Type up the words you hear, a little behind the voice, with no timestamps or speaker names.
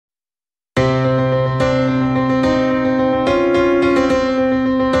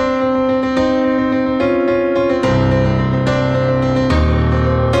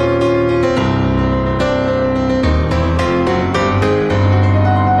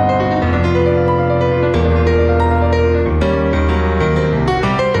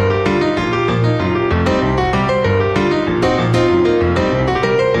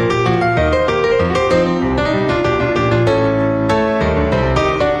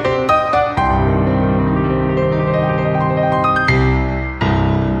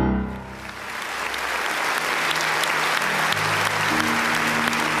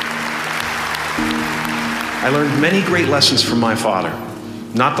learned many great lessons from my father,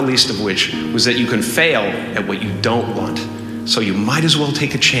 not the least of which was that you can fail at what you don't want, so you might as well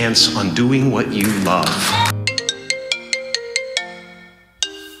take a chance on doing what you love.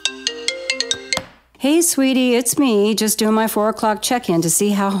 Hey, sweetie, it's me, just doing my 4 o'clock check-in to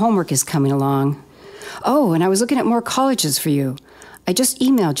see how homework is coming along. Oh, and I was looking at more colleges for you. I just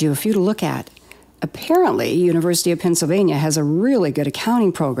emailed you a few to look at. Apparently, University of Pennsylvania has a really good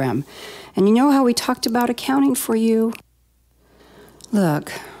accounting program. And you know how we talked about accounting for you?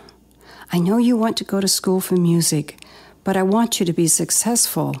 Look, I know you want to go to school for music, but I want you to be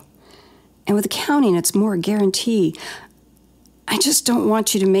successful. And with accounting, it's more a guarantee. I just don't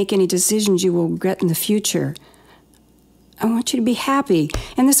want you to make any decisions you will regret in the future. I want you to be happy.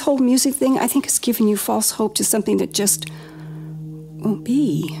 And this whole music thing, I think, is giving you false hope to something that just won't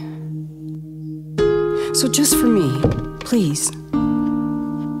be. So just for me, please,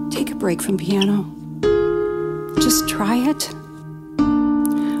 take a break from piano. Just try it.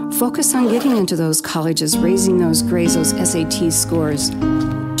 Focus on getting into those colleges, raising those grades, those SAT scores.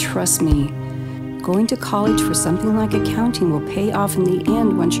 Trust me. Going to college for something like accounting will pay off in the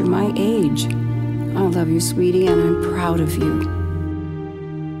end once you're my age. I love you, sweetie, and I'm proud of you.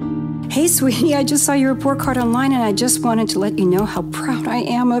 Hey, sweetie, I just saw your report card online, and I just wanted to let you know how proud I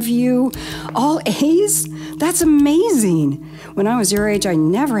am of you. All A's? That's amazing. When I was your age, I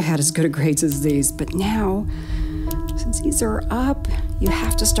never had as good a grades as these, but now, since these are up, you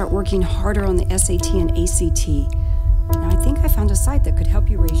have to start working harder on the SAT and ACT. Now, I think I found a site that could help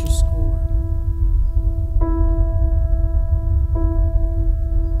you raise your score.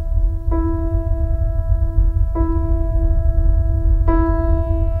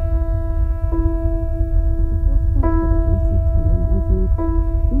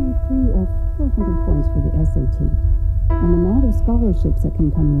 For the SAT, and the amount of scholarships that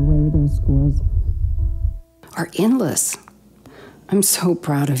can come your way with those scores are endless. I'm so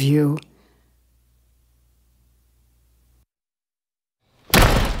proud of you.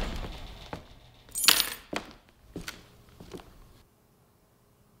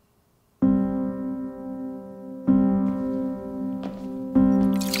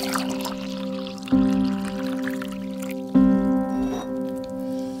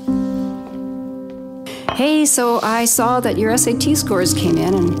 Hey, so I saw that your SAT scores came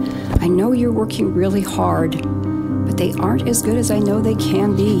in, and I know you're working really hard, but they aren't as good as I know they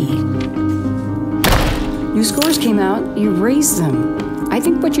can be. Your scores came out, you raised them. I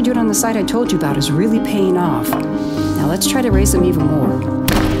think what you're doing on the site I told you about is really paying off. Now let's try to raise them even more.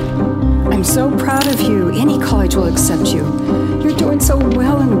 I'm so proud of you. Any college will accept you. You're doing so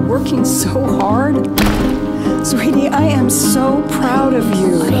well and working so hard. Sweetie, I am so proud of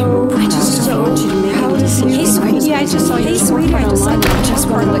you. I just want you to make it. Hey, sweetie, I just saw you. Hey, sweetie, I just saw you. I just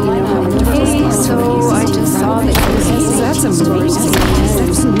wanted to let you know how much Hey, so I just saw that you. That's amazing.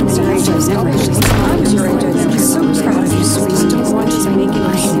 I'm so proud of you, sweetie. I don't want you to make it. I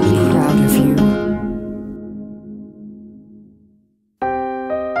am proud of you.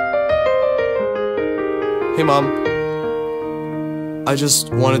 Hey, Mom. I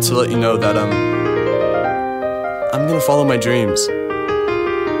just wanted to let you know that I'm gonna follow my dreams.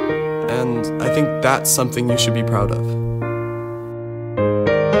 And I think that's something you should be proud of.